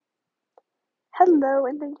Hello,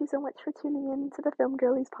 and thank you so much for tuning in to the Film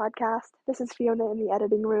Girlies podcast. This is Fiona in the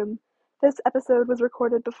editing room. This episode was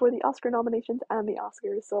recorded before the Oscar nominations and the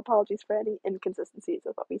Oscars, so apologies for any inconsistencies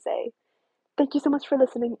with what we say. Thank you so much for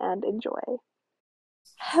listening and enjoy.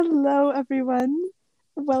 Hello, everyone.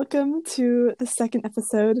 Welcome to the second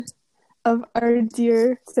episode of our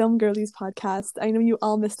dear Film Girlies podcast. I know you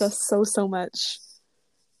all missed us so much.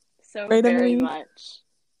 So Right, very Emily? much.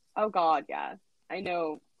 Oh God, yeah. I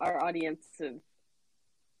know our audience of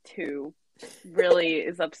two really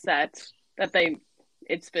is upset that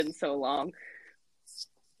it's been so long.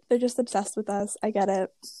 They're just obsessed with us. I get it.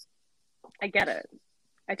 I get it.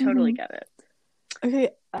 I totally get it. Okay,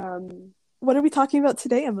 what are we talking about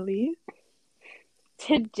today, Emily?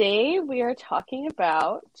 Today we are talking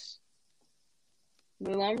about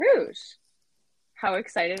Moulin Rouge. How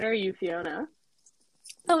excited are you, Fiona?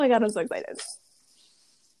 Oh my God, I'm so excited.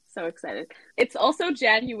 So excited. It's also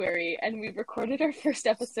January and we recorded our first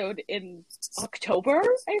episode in October,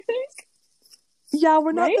 I think. Yeah,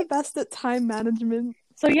 we're not Right? the best at time management.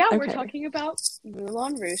 So yeah, Okay. we're talking about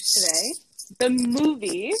Moulin Rouge today. The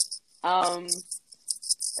movie, as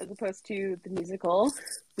opposed to the musical.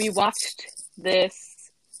 We watched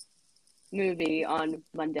this movie on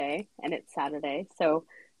Monday and it's Saturday, so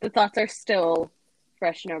the thoughts are still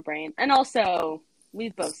fresh in our brain. And also,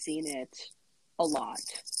 we've both seen it a lot.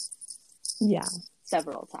 Yeah.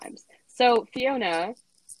 Several times. So, Fiona,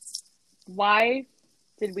 why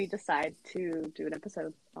did we decide to do an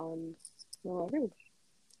episode on Moulin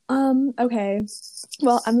Rouge? Okay.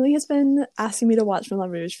 Well, Emily has been asking me to watch Moulin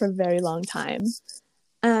Rouge for a very long time.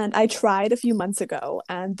 And I tried a few months ago,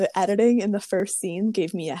 and the editing in the first scene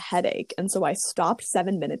gave me a headache, and so I stopped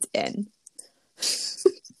 7 minutes in.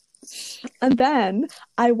 And then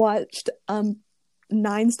I watched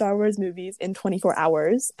 9 Star Wars movies in 24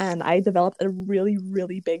 hours, and I developed a really,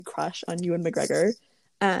 really big crush on Ewan McGregor.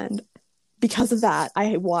 And because of that,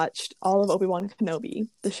 I watched all of Obi-Wan Kenobi,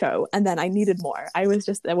 the show, and then I needed more.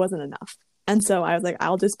 It wasn't enough. And so I was like,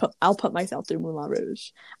 I'll put myself through Moulin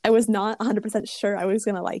Rouge. I was not 100% sure I was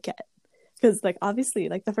gonna like it. Because, like, obviously,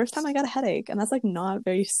 like, the first time I got a headache, and that's, like, not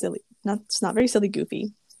very silly. It's not very silly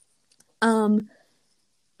goofy.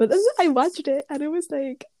 But then I watched it, and it was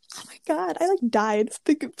like, oh my God, I, like, died.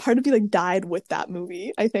 Part of me, like, died with that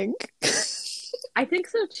movie, I think. I think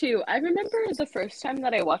so too. I remember the first time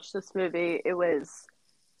that I watched this movie, it was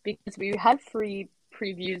because we had free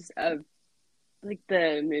previews of like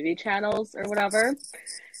the movie channels or whatever.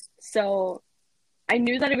 So I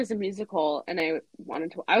knew that it was a musical and I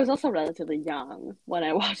was also relatively young when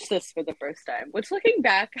I watched this for the first time, which looking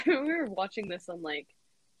back, we were watching this on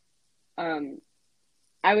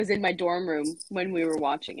I was in my dorm room when we were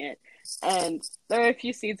watching it. And there are a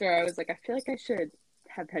few scenes where I was like, I feel like I should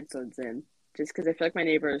have headphones in. Just because I feel like my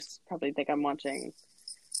neighbors probably think I'm watching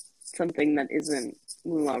something that isn't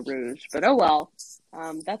Moulin Rouge. But oh well,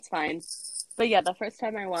 that's fine. But yeah, the first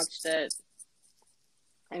time I watched it,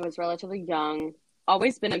 I was relatively young.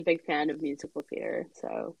 Always been a big fan of musical theater.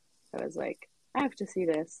 So I was like, I have to see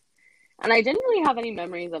this. And I didn't really have any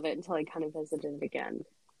memories of it until I kind of visited it again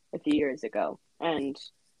a few years ago. And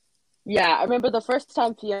yeah, I remember the first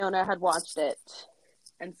time Fiona had watched it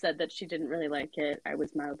and said that she didn't really like it, I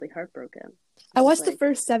was mildly heartbroken. I watched the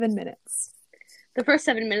first 7 minutes. The first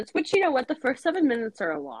 7 minutes, which, you know what, the first 7 minutes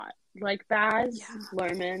are a lot. Like, Baz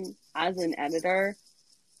Luhrmann, as an editor,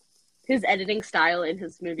 his editing style in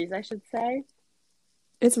his movies, I should say.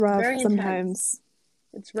 It's rough sometimes.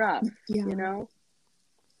 It's rough, you know?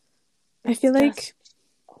 I feel like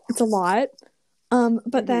it's a lot.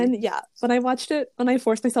 But then, yeah, when I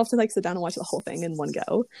forced myself to, like, sit down and watch the whole thing in one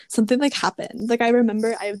go, something, like, happened. Like, I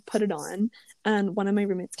remember I put it on, and one of my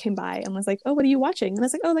roommates came by and was like, oh, what are you watching? And I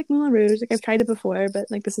was like, oh, like, Moulin Rouge. Like, I've tried it before,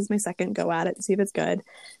 but, like, this is my second go at it to see if it's good.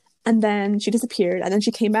 And then she disappeared, and then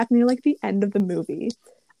she came back near, like, the end of the movie.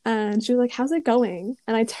 And she was like, how's it going?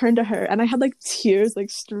 And I turned to her, and I had, like, tears, like,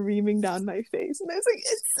 streaming down my face. And I was like,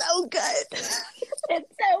 it's so good.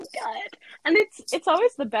 It's so good. And it's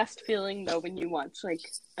always the best feeling, though, when you watch, like,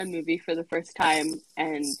 a movie for the first time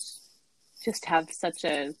and just have such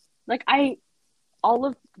a... Like, all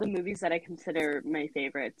of the movies that I consider my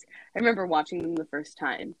favorites, I remember watching them the first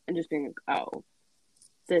time and just being like, oh,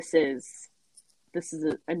 this is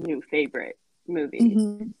a new favorite movie.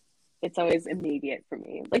 Mm-hmm. It's always immediate for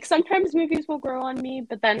me. Like, sometimes movies will grow on me,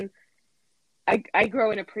 but then I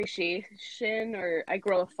grow an appreciation or I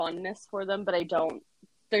grow a fondness for them, but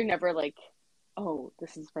they're never like, oh,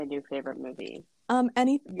 this is my new favorite movie.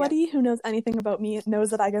 Anybody who knows anything about me knows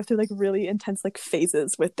that I go through, like, really intense, like,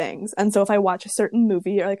 phases with things. And so if I watch a certain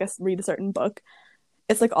movie or, like, read a certain book,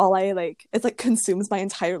 it's like all I like. It's like consumes my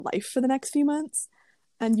entire life for the next few months.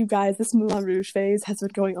 And you guys, this Moulin Rouge phase has been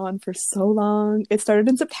going on for so long. It started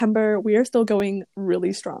in September. We are still going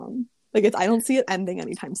really strong. Like I don't see it ending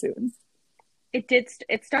anytime soon. It did.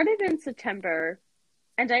 It started in September,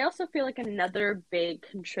 and I also feel like another big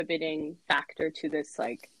contributing factor to this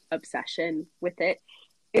like obsession with it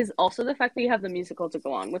is also the fact that you have the musical to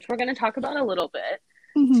go on, which we're going to talk about a little bit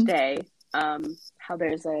today. How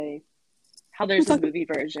there's a movie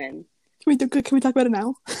version. Can we talk about it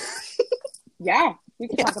now? Yeah, we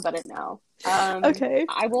can talk about it now. Okay.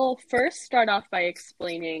 I will first start off by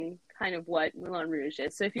explaining kind of what Moulin Rouge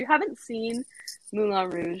is. So if you haven't seen Moulin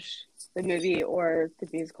Rouge, the movie or the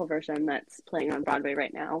musical version that's playing on Broadway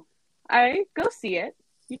right now, go see it.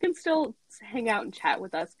 You can still hang out and chat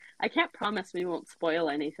with us. I can't promise we won't spoil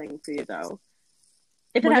anything for you, though.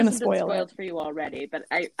 If it hasn't been spoiled for you already, but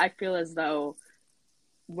I feel as though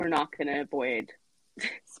we're not going to avoid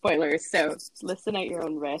spoilers, so listen at your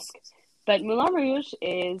own risk. But Moulin Rouge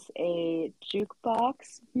is a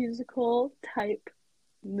jukebox musical type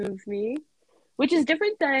movie, which is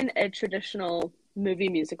different than a traditional movie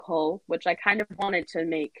musical, which I kind of wanted to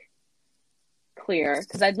make clear,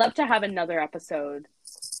 because I'd love to have another episode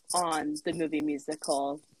on the movie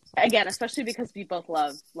musical. Again, especially because we both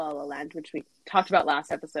love La La Land, which we talked about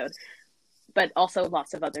last episode, but also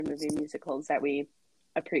lots of other movie musicals that we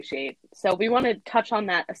appreciate. So we want to touch on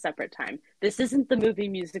that a separate time. This isn't the movie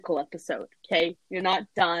musical episode, okay? You're not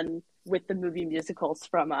done with the movie musicals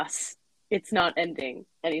from us. It's not ending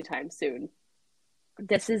anytime soon.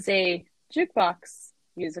 This is a jukebox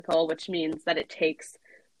musical, which means that it takes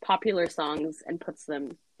popular songs and puts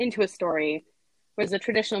them into a story, whereas a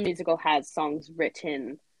traditional musical has songs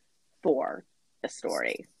written for a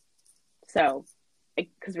story. So,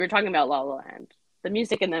 because we were talking about La La Land, the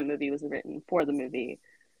music in that movie was written for the movie.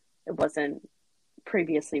 It wasn't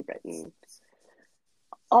previously written.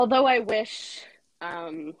 Although I wish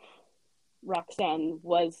Roxanne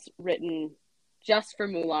was written just for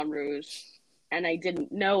Moulin Rouge, and I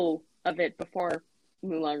didn't know of it before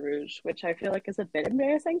Moulin Rouge, which I feel like is a bit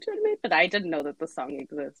embarrassing to admit, but I didn't know that the song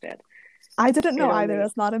existed. I didn't know either.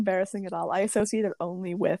 That's not embarrassing at all. I associate it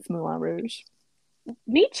only with Moulin Rouge.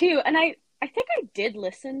 Me too. And I think I did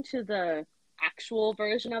listen to the actual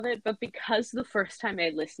version of it, but because the first time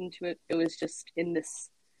I listened to it, it was just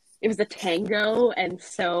it was a tango and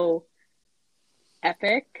so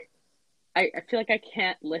epic. I feel like I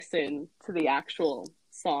can't listen to the actual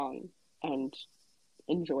song and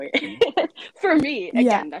enjoy it. For me,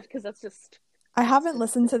 again, because that's just... I haven't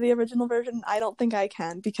listened to the original version. I don't think I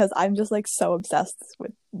can, because I'm just like so obsessed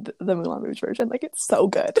with the Moulin Rouge version. Like, it's so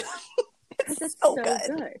good. It's so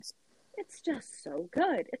good. It's just so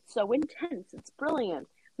good. It's so intense. It's brilliant.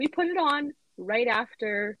 We put it on right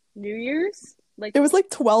after New Year's. Like, it was like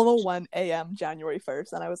 12:01 a.m. January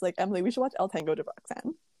 1st, and I was like, Emily, we should watch El Tango de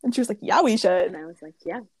Roxanne. And she was like, yeah, we should. And I was like,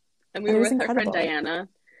 yeah. And we were with our friend Diana,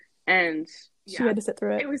 and she had to sit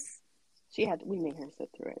through it. We made her sit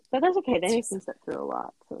through it. But that's okay. They make them sit through a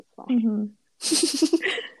lot, so it's fine.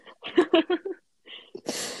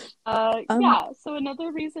 Yeah, so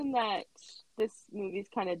another reason that this movie's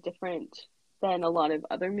kind of different than a lot of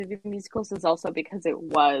other movie musicals is also because it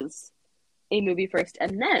was a movie first,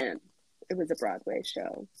 and then it was a Broadway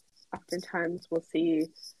show. Oftentimes we'll see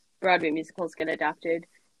Broadway musicals get adapted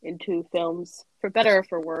into films, for better or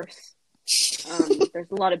for worse. There's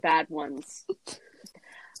a lot of bad ones.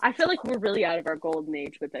 I feel like we're really out of our golden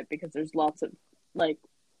age with it, because there's lots of, like,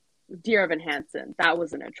 Dear Evan Hansen. That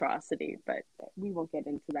was an atrocity, but we won't get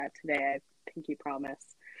into that today, I pinky promise.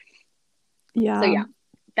 Yeah. So yeah,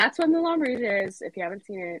 that's what Moulin Rouge is. If you haven't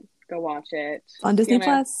seen it, go watch it. On Disney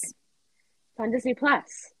Plus. It's on Disney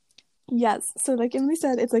Plus. Yes. So like Emily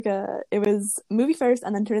said, it was movie first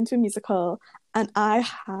and then turned into a musical. And I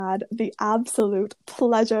had the absolute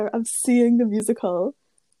pleasure of seeing the musical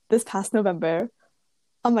this past November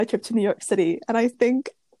on my trip to New York City. And I think,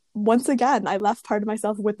 once again, I left part of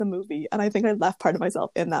myself with the movie. And I think I left part of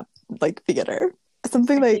myself in that, like, theater.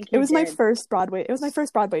 It was my first Broadway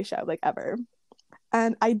show, like, ever.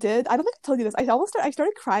 And I don't think I told you this. I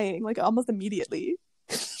started crying, like, almost immediately.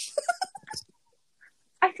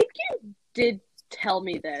 I think you did tell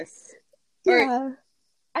me this. Yeah.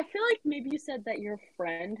 I feel like maybe you said that your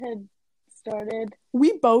friend had started.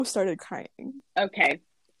 We both started crying. Okay.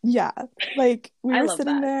 Yeah. Like, we were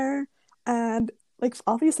sitting there, and, like,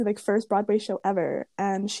 obviously, like, first Broadway show ever.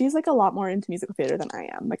 And she's, like, a lot more into musical theater than I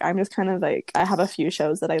am. Like, I'm just kind of, like, I have a few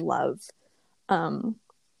shows that I love.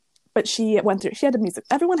 But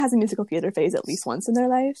everyone has a musical theater phase at least once in their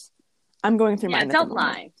life. I'm going through mine. Don't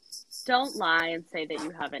lie. don't lie and say that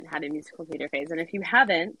you haven't had a musical theater phase. And if you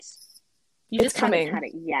haven't, you It's just coming. haven't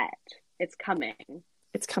had it yet. It's coming.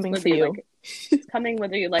 It's coming Whether for you. like it. It's coming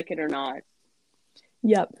whether you like it or not.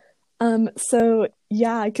 Yep. So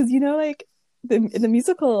yeah, because like the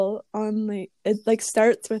musical on like it like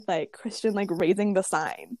starts with like Christian like raising the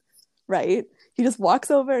sign, right? He just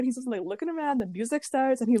walks over and he's just like looking around, the music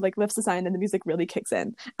starts and he like lifts the sign and the music really kicks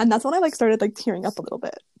in. And that's when I like started like tearing up a little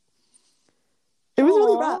bit. It was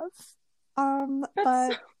really rough.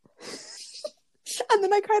 But and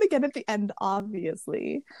then I cried again at the end,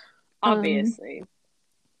 obviously.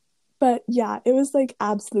 But yeah, it was like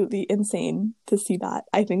absolutely insane to see that.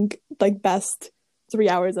 I think like best 3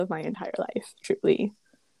 hours of my entire life, truly.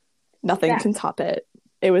 Nothing can top it.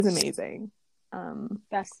 It was amazing.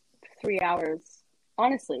 Best 3 hours.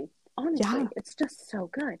 Honestly, yeah. It's just so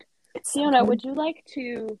good. It's Fiona, so good. Would you like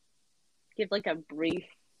to give like a brief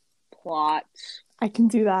plot? I can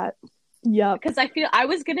do that. Yep. Because I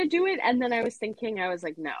was gonna do it, and then I was thinking, I was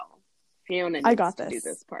like, no, Fiona needs to do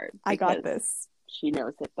this part. I got this. She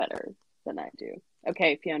knows it better than I do.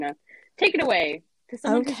 Okay, Fiona, take it away. To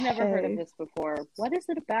someone who's never heard of this before, what is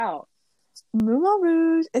it about? Moulin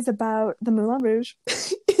Rouge is about the Moulin Rouge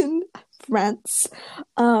in France.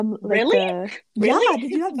 Really? Yeah,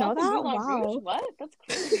 did you not know that? Wow. Rouge? What? That's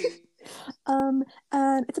crazy.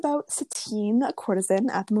 And it's about Satine, a courtesan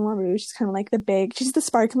at the Moulin Rouge. She's kind of like she's the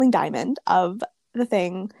sparkling diamond of the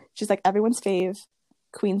thing. She's like everyone's fave.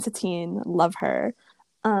 Queen Satine, love her.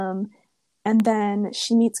 And then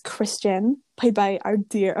she meets Christian, played by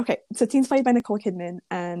Satine's played by Nicole Kidman,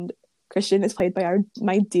 and Christian is played by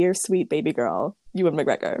my dear sweet baby girl, Ewan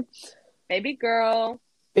McGregor. Baby girl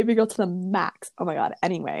to the max. Oh my god.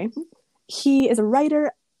 Anyway, he is a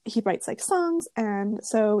writer. He writes like songs, and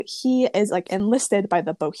so he is like enlisted by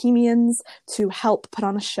the Bohemians to help put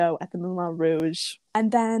on a show at the Moulin Rouge.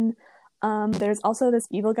 And then there's also this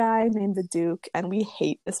evil guy named the Duke, and we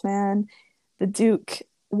hate this man. The Duke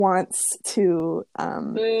wants to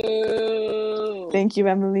thank you,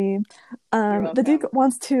 Emily. The Duke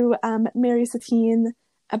wants to marry Satine,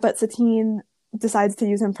 but Satine decides to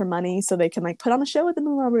use him for money so they can like put on a show at the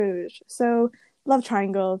Moulin Rouge. So love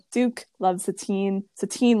triangle. Duke loves Satine.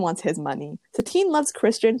 Satine wants his money. Satine loves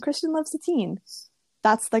Christian. Christian loves Satine.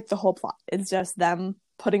 That's like the whole plot. It's just them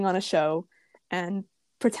putting on a show and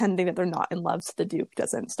pretending that they're not in love so the Duke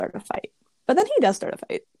doesn't start a fight. But then he does start a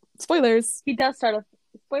fight. Spoilers. He does start a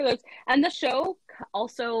spoilers. And the show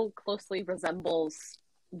also closely resembles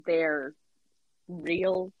their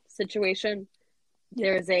real situation.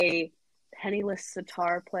 There's a penniless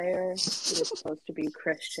sitar player who is supposed to be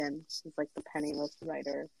Christian. He's like the penniless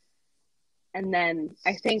writer. And then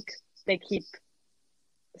I think they keep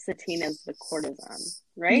Satine as the courtesan,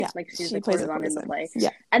 right? Yeah, like she's the courtesan in the play.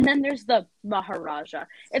 Yeah. And then there's the Maharaja.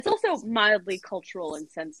 It's also mildly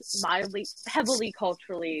heavily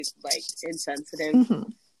culturally like insensitive. Mm-hmm.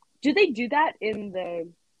 Do they do that in the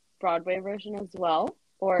Broadway version as well?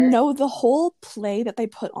 Or no, the whole play that they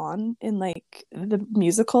put on in like the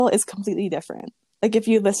musical is completely different. Like if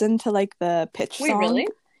you listen to like the pitch song. Wait, really?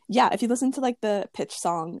 Yeah, if you listen to like the pitch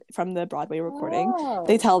song from the Broadway recording,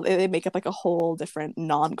 they make up like a whole different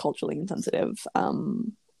non-culturally insensitive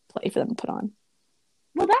play for them to put on.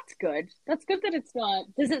 Well, that's good. That's good that it's not.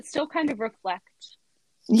 Does it still kind of reflect?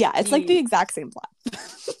 Yeah, it's like the exact same plot.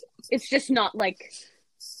 It's just not like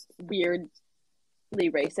weirdly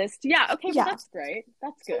racist. Yeah. Okay. Well, that's great.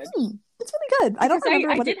 That's good. It's really good. I don't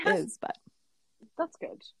remember what it is, but that's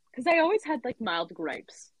good. Because I always had like mild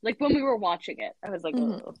gripes. Like when we were watching it, I was like,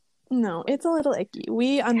 oh. No, it's a little icky.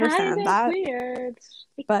 We understand kind of that. Weird.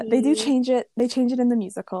 But they do change it. They change it in the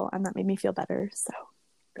musical, and that made me feel better. So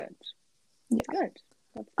good. Yeah. Good.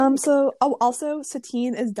 So also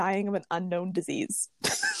Satine is dying of an unknown disease.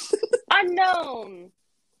 Unknown.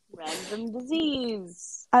 Random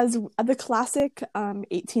disease. As the classic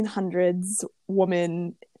 1800s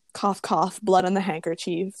woman, cough cough, blood on the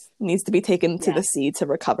handkerchief, needs to be taken to the sea to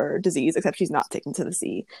recover disease, except she's not taken to the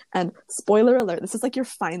sea. And spoiler alert, this is like your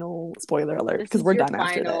final spoiler alert, because we're done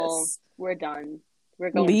after this. We're done.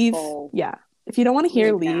 We're going leave. Full. Yeah. If you don't want to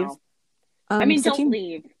hear, leave. I mean, don't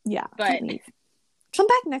leave. Yeah. But leave. Come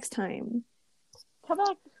back next time. Come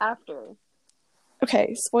back after.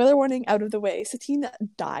 Okay, spoiler warning out of the way. Satine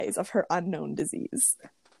dies of her unknown disease.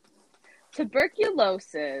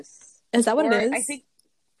 Tuberculosis. Is that what it is?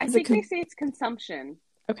 I think they say it's consumption.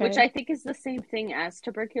 Okay. Which I think is the same thing as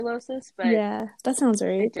tuberculosis, but yeah, that sounds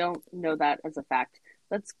right. I don't know that as a fact.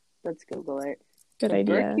 Let's Google it. Good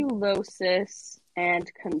idea. Tuberculosis and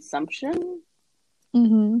consumption?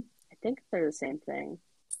 Mm-hmm. I think they're the same thing.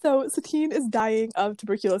 So Satine is dying of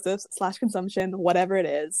tuberculosis / consumption, whatever it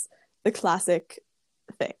is. the classic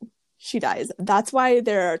thing. She dies. That's why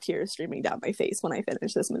there are tears streaming down my face when I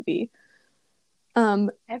finish this movie.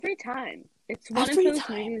 Every time. It's one of those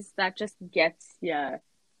movies that just gets you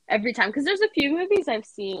every time. Because there's a few movies I've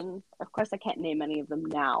seen. Of course, I can't name any of them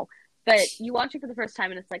now. But you watch it for the first time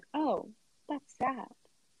and it's like, oh, that's sad.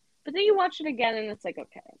 But then you watch it again and it's like,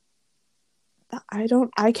 okay.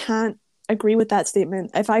 I can't agree with that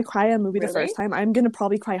statement. If I cry a movie Really? the first time, I'm going to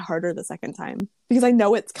probably cry harder the second time. Because I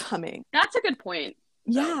know it's coming. That's a good point.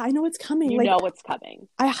 Yeah, I know it's coming. You know it's coming.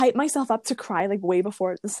 I hype myself up to cry like way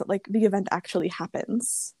before this, like the event actually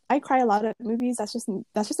happens. I cry a lot at movies. That's just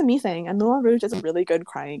a me thing. And Moulin Rouge is a really good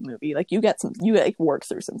crying movie. Like you like work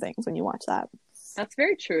through some things when you watch that. That's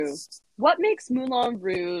very true. What makes Moulin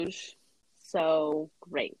Rouge so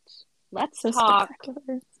great? Let's talk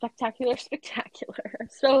spectacular.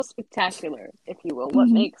 So spectacular, if you will. What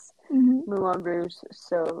makes Moulin Rouge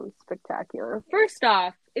so spectacular? First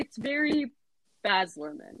off, it's very Baz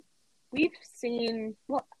Luhrmann. We've seen,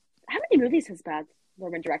 well, how many movies has Baz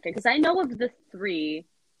Luhrmann directed? Because I know of the 3.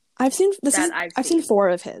 I've seen 4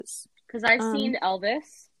 of his. Because I've seen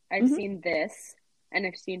Elvis, I've seen this, and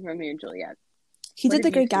I've seen Romeo and Juliet. He did The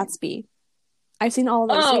Great Gatsby. I've seen all of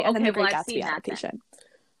those 3, and then The Great Gatsby adaptation.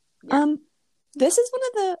 Yeah. This is one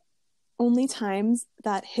of the only times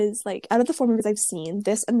that his, like, out of the 4 movies I've seen,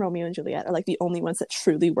 this and Romeo and Juliet are like the only ones that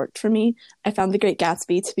truly worked for me. I found The Great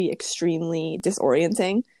Gatsby to be extremely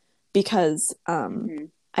disorienting because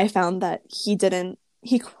I found that he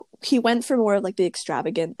went for more of like the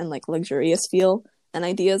extravagant and like luxurious feel and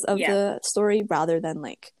ideas of the story rather than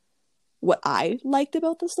like what I liked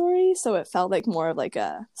about the story. So it felt like more of like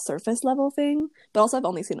a surface level thing. But also I've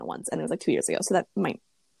only seen it once and it was like 2 years ago, so that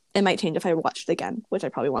it might change if I watched it again, which I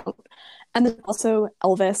probably won't. And then also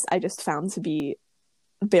Elvis, I just found to be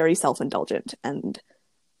very self-indulgent and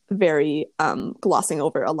very glossing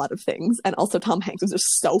over a lot of things. And also Tom Hanks was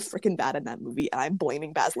just so freaking bad in that movie, and I'm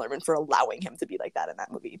blaming Baz Luhrmann for allowing him to be like that in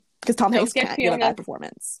that movie. Because Tom Hanks can't give a bad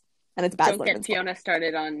performance. And it's Baz Luhrmann's Don't get Fiona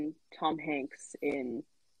started on Tom Hanks in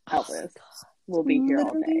Elvis. We'll be here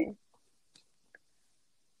all day.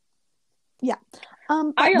 Yeah.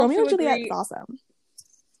 But Romeo and Juliet is awesome.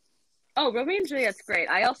 Oh, Romeo and Juliet's great.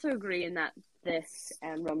 I also agree in that this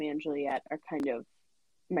and Romeo and Juliet are kind of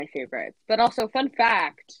my favorites. But also, fun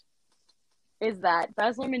fact is that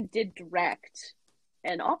Baz Luhrmann did direct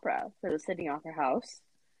an opera for the Sydney Opera House.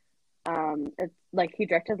 It's like he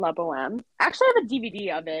directed La Boheme. Actually, I have a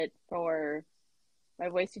DVD of it for my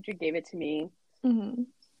voice teacher gave it to me.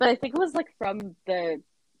 But I think it was like from the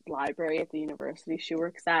library at the university she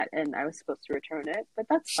works at, and I was supposed to return it. But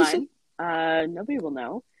that's fine. Nobody will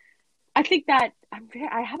know. I think that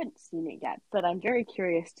I haven't seen it yet, but I'm very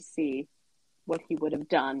curious to see what he would have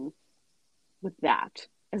done with that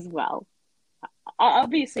as well.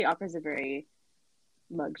 Obviously, operas are very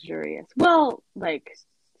luxurious. Well, like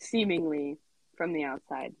seemingly from the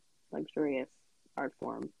outside, luxurious art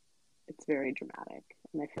form. It's very dramatic,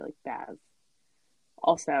 and I feel like Baz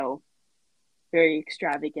also very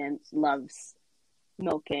extravagant, loves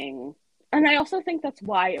milking, and I also think that's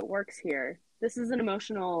why it works here. This is an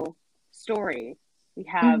emotional story. We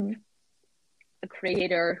have a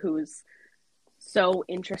creator who's so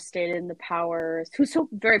interested in the powers, who's so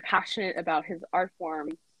very passionate about his art form,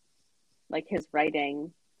 like his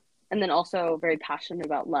writing, and then also very passionate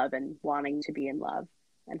about love and wanting to be in love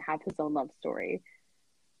and have his own love story.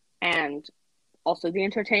 And also the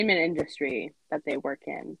entertainment industry that they work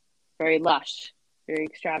in, very lush, very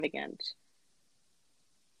extravagant.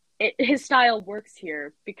 His style works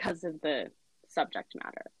here because of the subject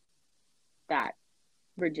matter that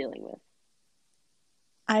we're dealing with.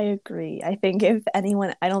 I agree. I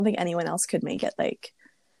don't think anyone else could make it. Like,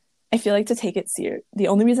 I feel like to take it the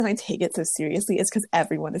only reason I take it so seriously is because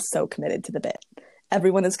everyone is so committed to the bit.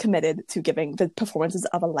 Everyone is committed to giving the performances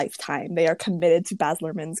of a lifetime. They are committed to Baz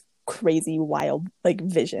Luhrmann's crazy, wild, like,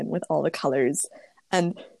 vision with all the colors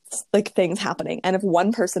and like things happening. And if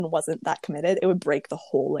one person wasn't that committed, it would break the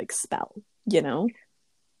whole like spell, you know?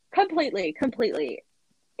 Completely.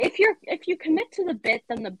 If you commit to the bit,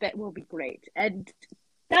 then the bit will be great. And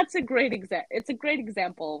that's a great it's a great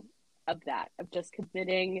example of that, of just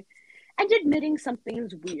committing and admitting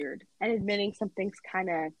something's weird and admitting something's kind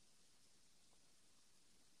of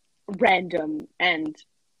random and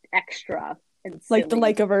extra and silly. Like the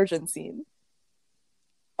Like a Virgin scene.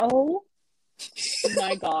 Oh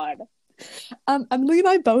my god. Emily and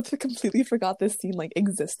I both completely forgot this scene like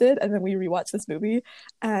existed, and then we rewatched this movie,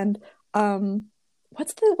 and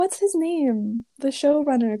what's his name? The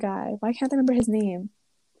showrunner guy. Why can't I remember his name?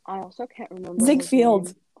 I also can't remember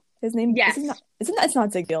Ziegfeld. His name. Yes. Isn't that? It's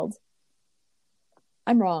not Ziegfeld.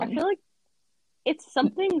 I'm I wrong. feel like it's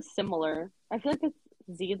something similar. I feel like it's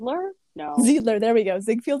Ziedler. No, Ziedler, there we go.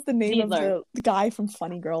 Ziegfeld's the name of Ziedler. the guy from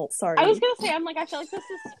Funny Girl. I was Sorry. gonna say, I'm like, I feel like this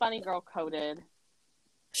is Funny Girl coded. I'm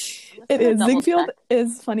just It gonna is. double Ziegfeld check.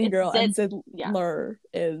 is Funny It's Girl, and Zid. Yeah. Zidler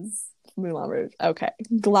is Moulin Rouge. Okay.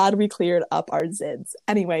 Glad we cleared up our Zids.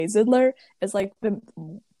 Anyway, Zidler is like the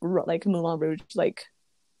like Moulin Rouge, like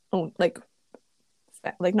own like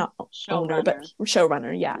not owner, but Showrunner.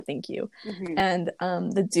 showrunner. Yeah, thank you. Mm-hmm. And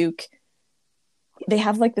the Duke, they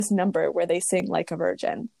have like this number where they sing like a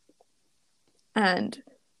virgin. And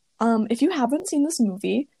if you haven't seen this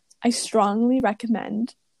movie, I strongly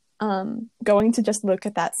recommend going to just look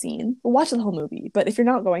at that scene. Watch the whole movie, but if you're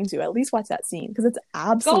not going to, at least watch that scene because it's Go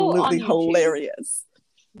on absolutely YouTube. hilarious.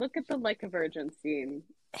 Look at the Like a Virgin scene.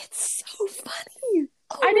 It's so funny.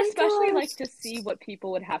 Oh I'd my especially gosh. like to see what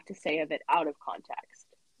people would have to say of it out of context.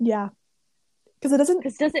 Yeah, because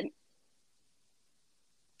Because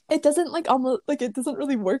it doesn't like almost like it doesn't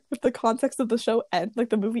really work with the context of the show and like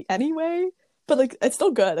the movie anyway. But like it's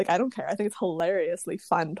still good. Like I don't care. I think it's hilariously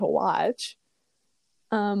fun to watch.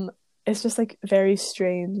 It's just like very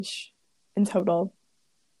strange in total.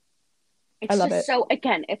 I it's love just it. so,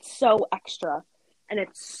 again, it's so extra and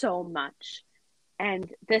it's so much.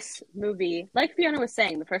 And this movie, like Fiona was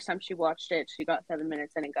saying, the first time she watched it, she got 7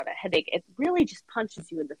 minutes in and got a headache. It really just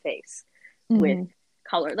punches you in the face with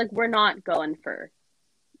color. Like we're really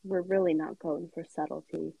not going for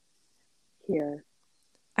subtlety here.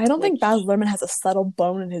 I don't think Baz Luhrmann has a subtle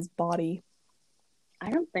bone in his body.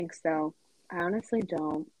 I don't think so. I honestly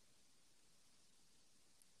don't.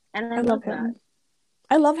 And I love love him. that.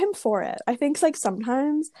 I love him for it. I think like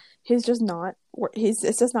sometimes it's just not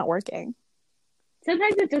working.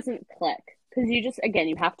 Sometimes it doesn't click because you just, again,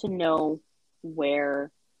 you have to know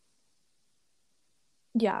where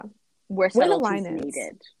subtlety is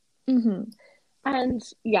needed. Mm-hmm. And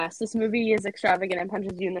yes, this movie is extravagant and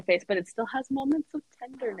punches you in the face, but it still has moments of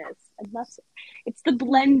tenderness, and it's the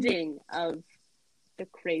blending of the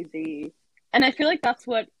crazy. And I feel like that's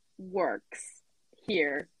what works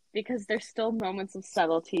here because there's still moments of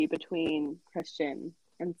subtlety between Christian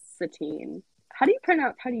and Satine. How do you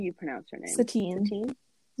pronounce her name? Satine.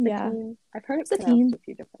 Yeah. I've heard it pronounced a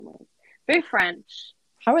few different ways. Very French.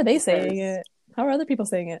 How are they saying it? How are other people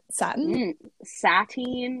saying it? Satin?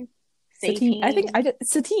 Satine. Satine. I think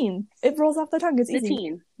Satine. It rolls off the tongue. It's easy.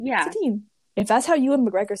 Satine. Yeah. Satine. If that's how ewan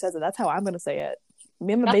mcgregor says it, that's how I'm gonna say it.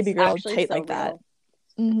 Me and my baby girl tight so like real. That.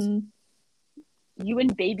 Mm-hmm. You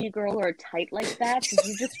and baby girl are tight like that? Did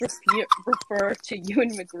you just refer to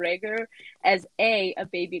Ewan McGregor as a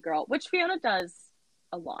baby girl, which Fiona does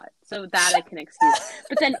a lot, so that I can excuse.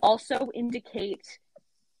 But then also indicate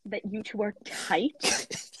that you two are tight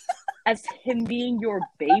as him being your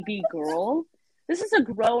baby girl? This is a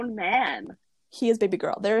grown man. He is baby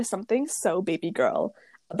girl. There is something so baby girl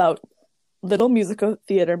about little musical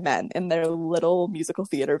theater men in their little musical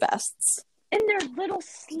theater vests. In their little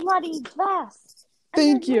slutty vests.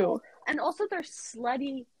 Thank you. And also their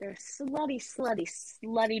slutty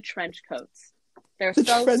trench coats. They're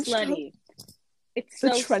so slutty. It's so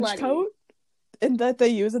slutty. The trench coat and that they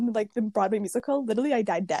use in like the Broadway musical. Literally, I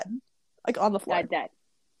died dead, like on the floor. Dead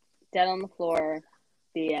on the floor.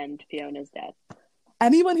 The end. Fiona's dead.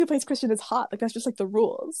 Anyone who plays Christian is hot. Like that's just like the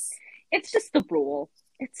rules. It's just the rule.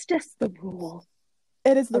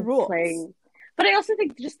 It is the rule. Playing. But I also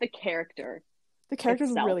think just the character. The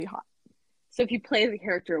character's itself. Really hot. So if you play the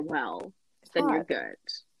character well, then you're good.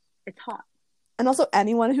 It's hot. And also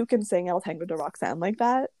anyone who can sing El Tango de Roxanne like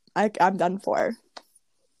that, I'm done for.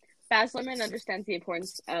 Baz Luhrmann understands the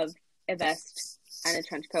importance of a vest and a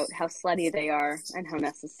trench coat, how slutty they are, and how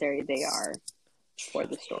necessary they are for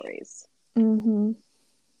the stories. Mm-hmm.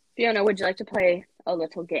 Fiona, would you like to play a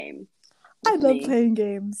little game? I love playing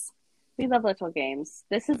games. We love little games.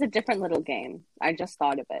 This is a different little game. I just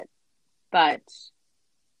thought of it. But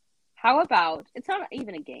how about, it's not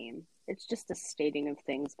even a game. It's just a stating of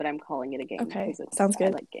things, but I'm calling it a game. Okay, sounds good.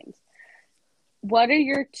 I like games. What are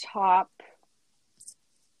your top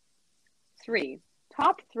three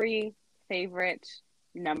favorite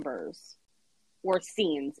numbers or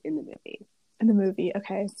scenes in the movie? In the movie,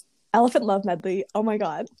 okay. Elephant Love Medley. Oh my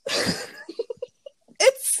god.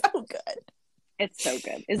 It's so good. It's so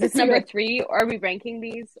good. Is this number 3? Or are we ranking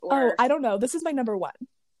these? Or... Oh, I don't know. This is my number 1.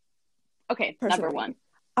 Okay, personally. Number 1.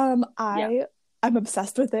 I'm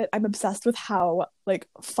obsessed with it. I'm obsessed with how like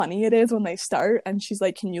funny it is when they start and she's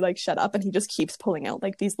like, can you like shut up? And he just keeps pulling out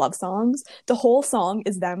like these love songs. The whole song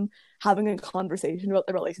is them having a conversation about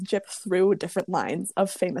the relationship through different lines of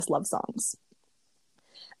famous love songs.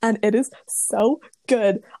 and it is so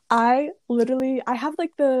good. I have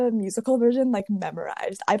like the musical version like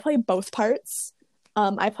memorized. I play both parts.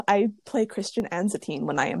 I play Christian and Satine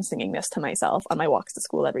when I am singing this to myself on my walks to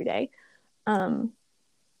school every day. Um,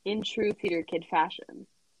 In true theater kid fashion.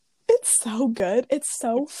 it's so good. It's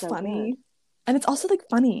so funny, good. and it's also like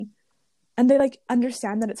funny, and they like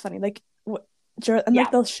understand that it's funny. Like and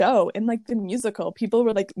like the show and like the musical, people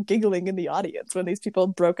were like giggling in the audience when these people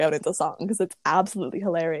broke out into song because it's absolutely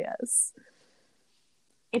hilarious.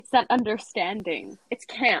 It's that understanding. It's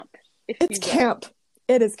camp. It's camp.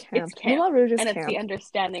 It is camp. It's camp. Moulin Rouge is and camp. It's the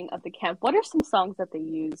understanding of the camp. What are some songs that they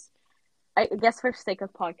use? I guess for sake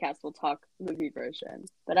of podcast, we'll talk movie version.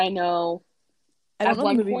 But I know the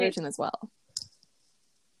movie version as well.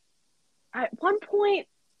 At one point,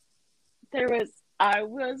 there was I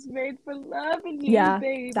Was Made for Loving You,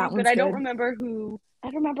 baby. That one's but I don't good. remember who. I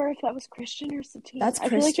don't remember if that was Christian or Satine. That's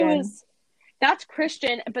Christian. I feel like it was. That's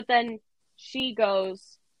Christian, but then she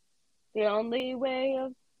goes, "The only way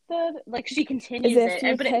of the," like she continues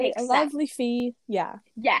it, but it makes a lovely fee. Yeah.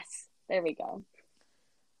 Yes, there we go.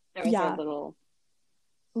 There was a little.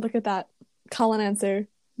 Look at that. Call and answer.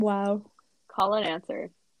 Wow. Call and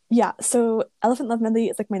answer. Yeah. So Elephant Love Medley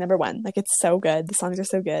is like my number one. Like it's so good. The songs are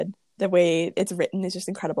so good. The way it's written is just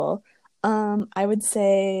incredible. I would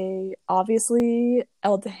say obviously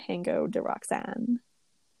El Tango de Roxanne.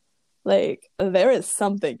 Like there is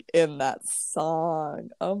something in that song.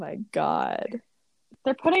 Oh my god.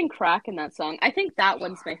 They're putting crack in that song. I think that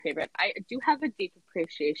one's my favorite. I do have a deep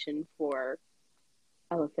appreciation for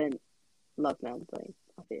Elephant Love Medley,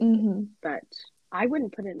 obviously, but I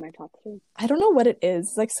wouldn't put it in my top 3. I don't know what it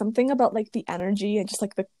is. Like something about like the energy and just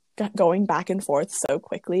like the going back and forth so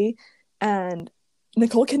quickly, and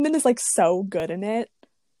Nicole Kidman is like so good in it,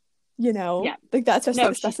 you know. Like that's just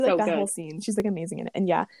especially like that whole scene. She's like amazing in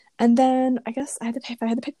it, and then I guess if I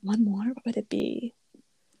had to pick one more, what would it be?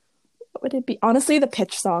 Honestly, the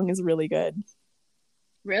Pitch song is really good.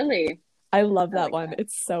 Really, I love that one.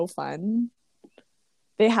 It's so fun.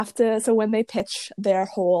 They have to, so when they pitch their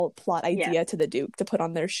whole plot idea to the Duke to put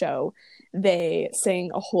on their show, they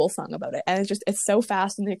sing a whole song about it. And it's so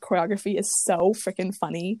fast, and the choreography is so freaking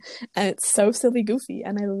funny, and it's so silly goofy,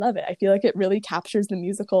 and I love it. I feel like it really captures the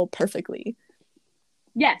musical perfectly.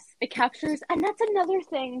 Yes, it captures, and that's another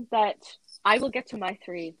thing that I will get to my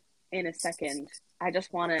 3 in a second. I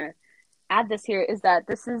just want to add this here, is that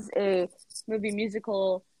this is a movie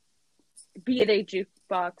musical, be it a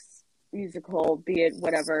jukebox musical, be it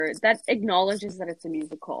whatever, that acknowledges that it's a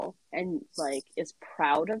musical and like is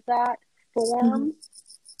proud of that form.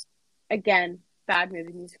 Again, bad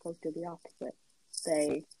movie musicals do the opposite.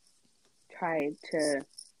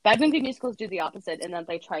 Bad movie musicals do the opposite, and then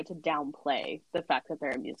they try to downplay the fact that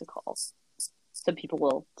they're a musical, so people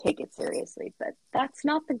will take it seriously. But that's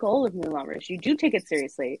not the goal of Moulin Rouge. You do take it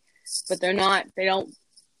seriously, but that's not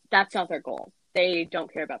their goal. They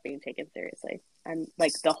don't care about being taken seriously. And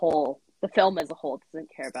like the film as a whole doesn't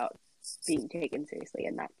care about being taken seriously,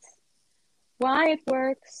 and that's why it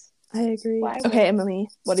works. I agree. Okay, Emily,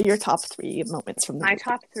 what are your top 3 moments from the movie?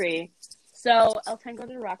 Top 3. So El Tango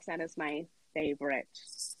de Roxanne is my favorite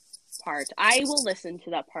part. I will listen to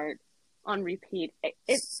that part on repeat.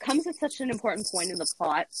 It comes at such an important point in the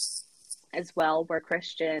plot as well, where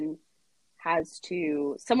Christian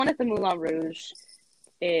someone at the Moulin Rouge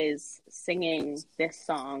is singing this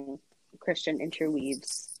song. Christian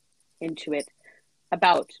interweaves into it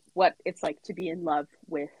about what it's like to be in love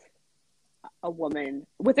with a woman,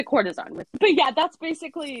 with a courtesan. But yeah, that's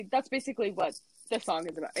basically what the song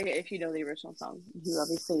is about. If you know the original song, you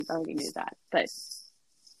obviously already knew that. But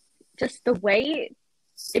just the way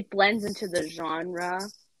it blends into the genre,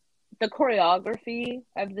 the choreography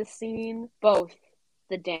of the scene, both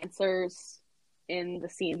the dancers in the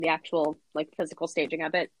scene, the actual like physical staging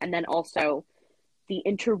of it, and then also the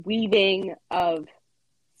interweaving of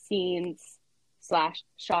scenes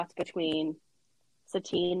 / shots between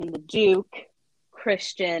Satine and the Duke,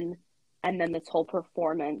 Christian, and then this whole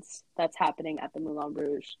performance that's happening at the Moulin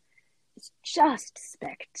Rouge. It's just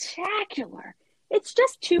spectacular. It's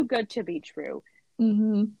just too good to be true.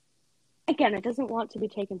 Again, it doesn't want to be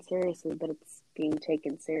taken seriously, but it's being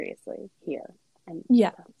taken seriously here. And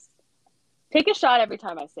take a shot every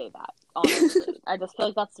time I say that, honestly. I just feel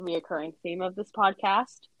like that's the reoccurring theme of this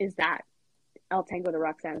podcast, is that El Tango de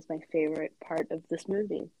Roxanne is my favorite part of this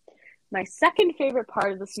movie. My second favorite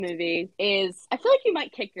part of this movie is, I feel like you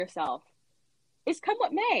might kick yourself, is Come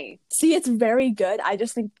What May. See, it's very good. I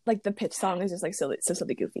just think like the Pitch song is just like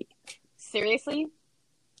silly goofy. Seriously?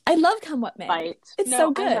 I love Come What May. It's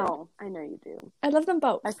so good. I know you do. I love them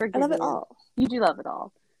both. I love it all. You do love it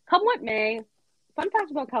all. Come What May fun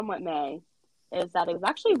fact about Come What May is that it was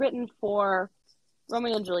actually written for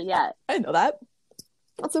Romeo and Juliet. I didn't know that.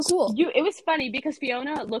 That's so cool. It was funny because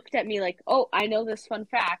Fiona looked at me like, "Oh, I know this fun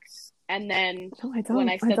fact," and then when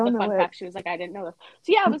I said the fun fact, she was like, "I didn't know this."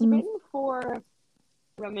 So yeah, it was written for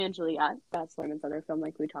Romeo and Juliet. That's Luhrmann's other film,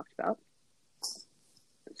 like we talked about.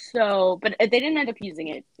 So, but they didn't end up using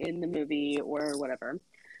it in the movie or whatever.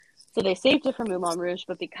 So they saved it for Moulin Rouge,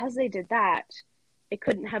 but because they did that, it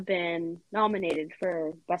couldn't have been nominated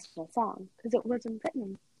for Best Female Song because it wasn't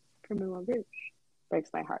written for Moulin Rouge.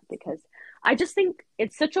 Breaks my heart because I just think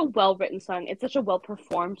it's such a well-written song. It's such a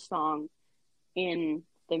well-performed song in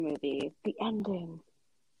the movie. The ending,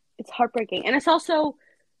 it's heartbreaking. And it's also,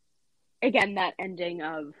 again, that ending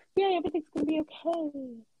of, yeah, everything's going to be okay.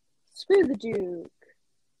 Screw the Duke.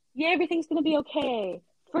 Yeah, everything's going to be okay.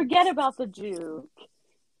 Forget about the Duke.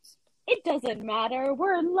 It doesn't matter.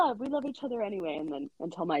 We're in love. We love each other anyway. And then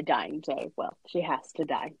until my dying day, well, she has to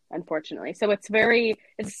die, unfortunately. So it's a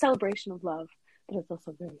celebration of love, but it's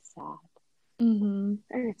also very sad. Mm-hmm.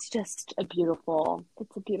 And it's just a beautiful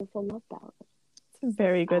love ballad. It's a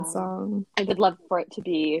very good song. I would love for it to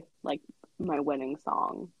be like my wedding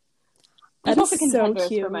song. There's also contenders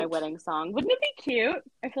so for my wedding song. Wouldn't it be cute?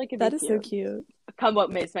 I feel like it'd be that is cute. so cute. Come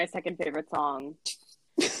What May is my second favorite song.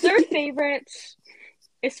 Third favorite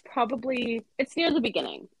is probably, it's near the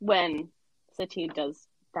beginning when Satine does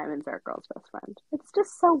Diamonds Are a Girl's Best Friend. It's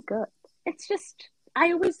just so good. It's just,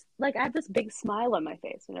 I have this big smile on my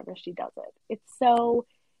face whenever she does it. It's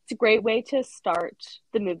a great way to start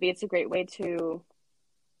the movie. It's a great way to,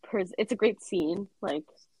 it's a great scene, like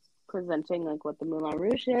presenting like what the Moulin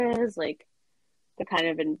Rouge is, like the kind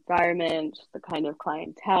of environment, the kind of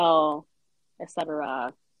clientele,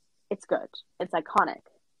 etc. It's good. It's iconic,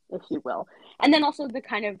 if you will. And then also the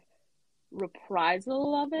kind of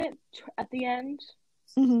reprisal of it at the end,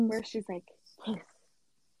 where she's like, kiss,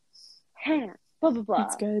 hand, blah, blah, blah.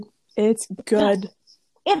 It's good. It's good.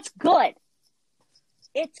 It's good.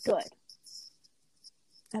 It's good.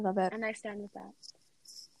 I love it. And I stand with that.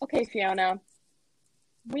 Okay, Fiona.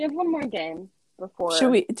 We have one more game before.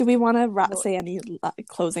 Do we want to say any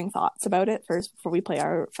closing thoughts about it first before we play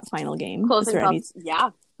our final game? Closing thoughts? Yeah.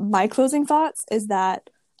 My closing thoughts is that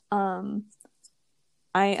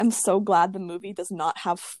I am so glad the movie does not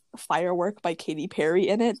have Firework by Katy Perry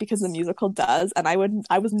in it because the musical does, and I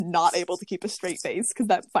was not able to keep a straight face because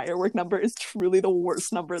that Firework number is truly the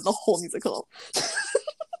worst number in the whole musical.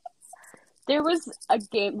 There was a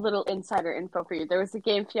game, little insider info for you. There was a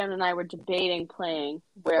game Fiona and I were debating playing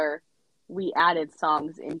where we added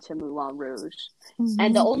songs into Moulin Rouge.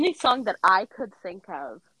 And the only song that I could think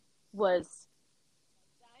of was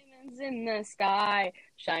Diamonds in the Sky,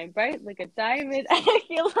 Shine Bright Like a Diamond. And I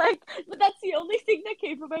feel like, but that's the only thing that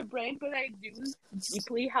came from my brain, but I knew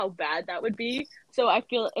deeply how bad that would be. So I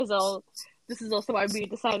feel as though this is also why we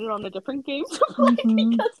decided on a different game to play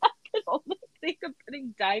because I could only think of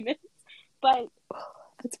putting diamonds. But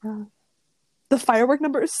that's rough. The Firework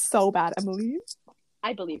number is so bad, Emily.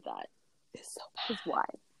 I believe that. It's so bad. That's why.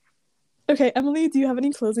 Okay, Emily, do you have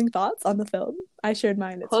any closing thoughts on the film? I shared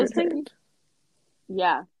mine. It's your turn.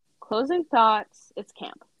 Yeah. Closing thoughts. It's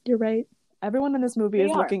camp. You're right. Everyone in this movie is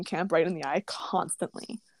looking camp right in the eye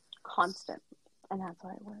constantly. Constant. And that's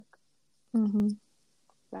why it works.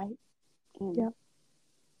 Right? Yep.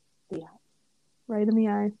 Yeah. Right in the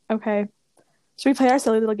eye. Okay. Should we play our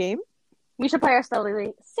silly little game? We should play our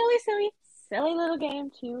silly little game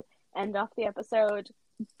to end off the episode.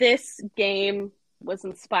 This game was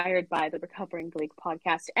inspired by the Recovering Bleak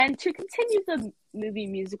podcast. And to continue the movie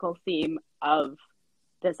musical theme of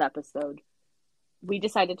this episode, we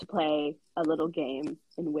decided to play a little game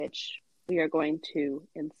in which we are going to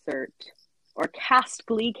insert or cast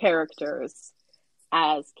Glee characters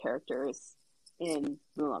as characters in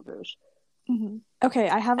Moulin Rouge. Okay,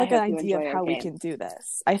 I have an idea of how we can do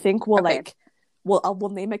this. I think we'll we'll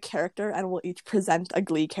name a character and we'll each present a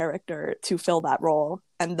Glee character to fill that role,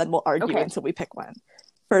 and then we'll argue until we pick one.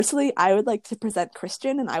 Firstly, I would like to present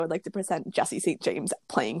Christian, and I would like to present Jesse St. James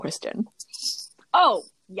playing Christian. Oh,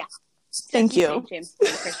 yeah. Thank you. St. James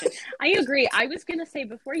playing Christian. I agree. I was going to say,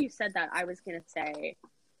 before you said that, I was going to say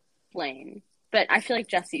Blaine, but I feel like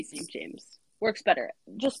Jesse St. James works better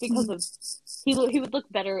just because of he would look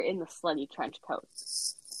better in the slutty trench coat.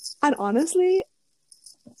 And honestly,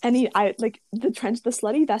 the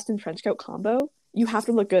slutty vest and trench coat combo, you have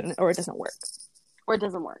to look good in it or it doesn't work. Exactly. It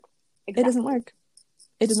doesn't work.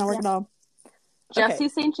 It does not work at all. Jesse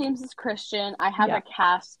St. James is Christian. I have a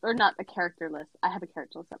cast, or not a character list. I have a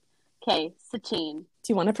character list up. Okay, Satine. Do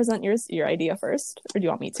you want to present your idea first, or do you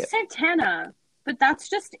want me to? Santana. But that's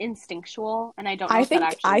just instinctual, and I don't know I if that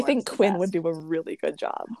think actually works the Quinn would best. do a really good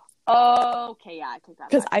job. Oh, okay, yeah, I take that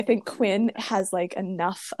Because back. I think Quinn has like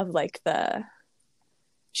enough of like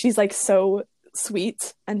she's like so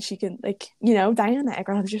sweet, and she can like, Diana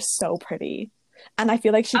Agron is just so pretty. And I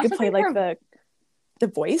feel like she I could also play think like the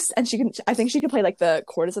voice, and I think she could play like the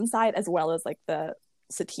courtesan side as well as like the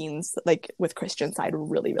Satine's like with Christian side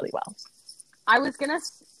really, really well. I was gonna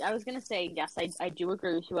say yes, I do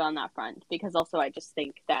agree with you on that front, because also I just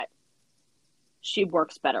think that she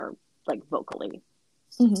works better like vocally.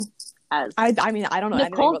 Mm-hmm. As I mean, I don't know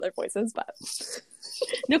anything about their voices, but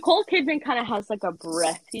Nicole Kidman kind of has like a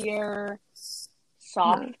breathier,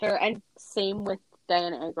 softer, and same with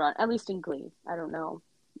Diana Agron, at least in Glee. I don't know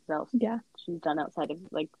what else she's done outside of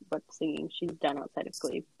like what singing she's done outside of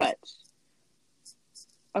Glee, but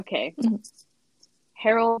okay. Mm-hmm.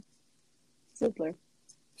 Harold Sidler.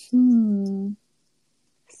 Sue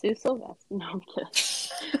Sylvester. No, I'm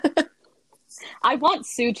kidding. I want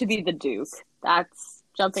Sue to be the Duke. That's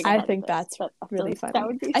jumping ahead. I think that's really funny. That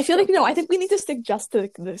would be I feel so like, no, fun. I think we need to stick just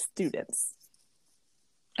to the students.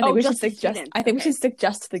 I think we should stick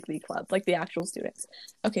just to the Glee Club, like the actual students.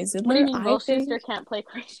 Okay, Zidler, what do you mean, Will Schuester can't play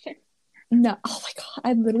Christian? No, oh my god,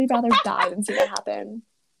 I'd literally rather die than see that happen.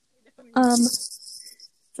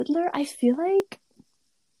 Zidler, I feel like,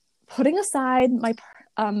 putting aside my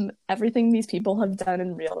everything these people have done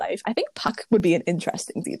in real life, I think Puck would be an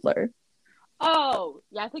interesting Zidler. Oh,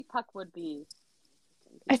 yeah, I think Puck would be.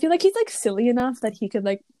 I feel like he's like silly enough that he could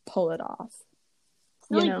like pull it off.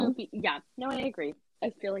 Silly, goofy. Yeah, no, I agree. I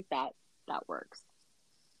feel like that works.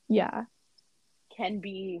 Yeah. Can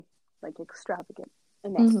be like extravagant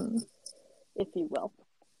enough, if you will.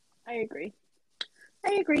 I agree.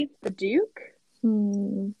 The Duke?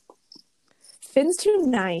 Finn's too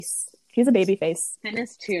nice. He's a baby face. Finn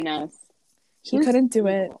is too nice. He couldn't do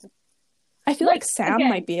it. I feel like Sam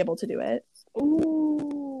might be able to do it.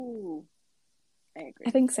 Ooh. I agree. I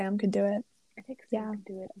think Sam could do it. I think Sam could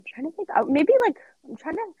do it. I'm trying to think. Maybe like I'm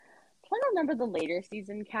trying to remember the later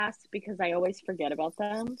season cast, because I always forget about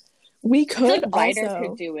them. We could Ryder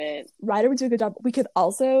could do it. Ryder would do a good job. We could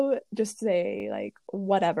also just say like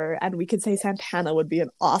whatever, and we could say Santana would be an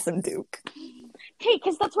awesome Duke. Okay,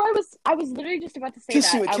 because that's where I was literally just about to say that.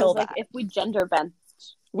 She would I kill was that. Like, if we gender bend,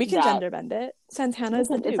 we can gender bend it. Santana's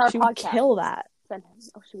the Duke. She would kill that.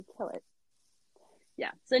 She would kill it.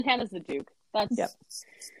 Yeah, Santana's the Duke. That's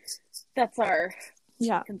our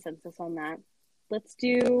consensus on that. Let's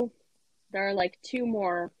do. There are like two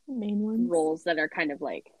more main ones. Roles that are kind of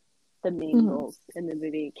like the main roles in the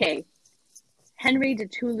movie. Okay, Henry de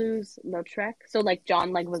Toulouse-Lautrec. So like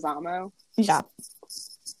John Leguizamo. Yeah.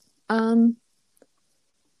 Because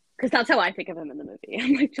that's how I think of him in the movie.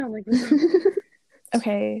 I'm like, John Leguizamo.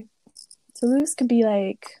 Okay, Toulouse could be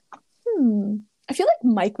like, I feel like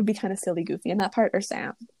Mike would be kind of silly goofy in that part, or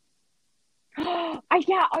Sam. I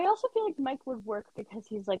also feel like Mike would work because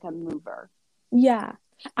he's like a mover. Yeah.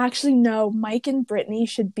 Actually, no, Mike and Brittany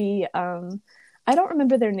should be, I don't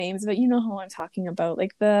remember their names, but you know who I'm talking about.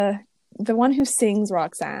 Like the one who sings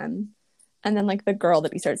Roxanne, and then like the girl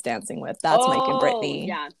that he starts dancing with. That's Mike and Brittany.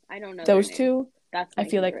 Yeah, I don't know. Those two, that's I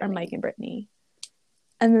feel like are Mike and Brittany.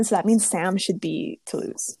 And then so that means Sam should be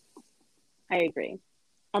Toulouse. I agree.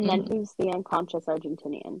 And then who's the unconscious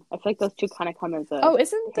Argentinian? I feel like those two kind of come as a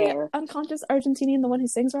isn't the unconscious Argentinian the one who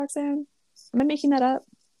sings Roxanne? Am I making that up?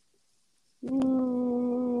 I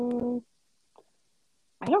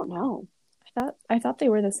don't know. I thought they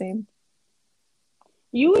were the same.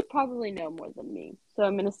 You would probably know more than me, so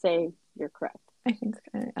I'm gonna say you're correct. I think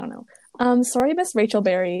I don't know. Sorry, Miss Rachel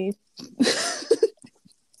Berry.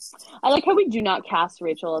 I like how we do not cast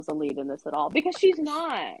Rachel as a lead in this at all, because she's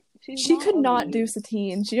not. She could not do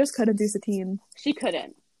Satine. She just couldn't do Satine. She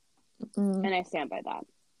couldn't, and I stand by that.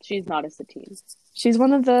 She's not a Satine. She's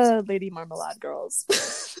one of the Lady Marmalade girls.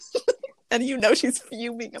 And you know she's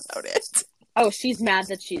fuming about it. Oh, she's mad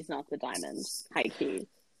that she's not the Diamond. High key.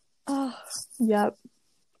 Oh, yep.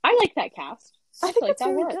 I like that cast. I think it's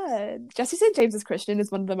very good. Jesse St. James's Christian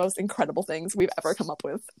is one of the most incredible things we've ever come up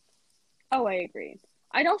with. Oh, I agree.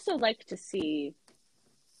 I'd also like to see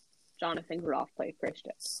Jonathan Groff play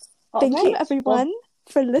Christian. Thank you, everyone,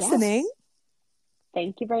 for listening. Yes.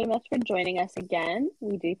 Thank you very much for joining us again.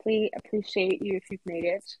 We deeply appreciate you if you've made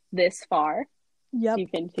it this far. Yep.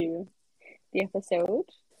 Deep into the episode.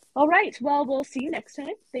 All right. Well, we'll see you next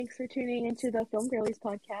time. Thanks for tuning into the Film Girlies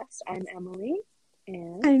podcast. I'm Emily.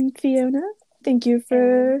 And I'm Fiona. Thank you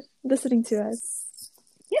for listening to us.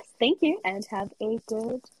 Yes, thank you. And have a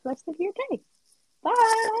good rest of your day.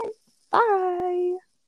 Bye. Bye.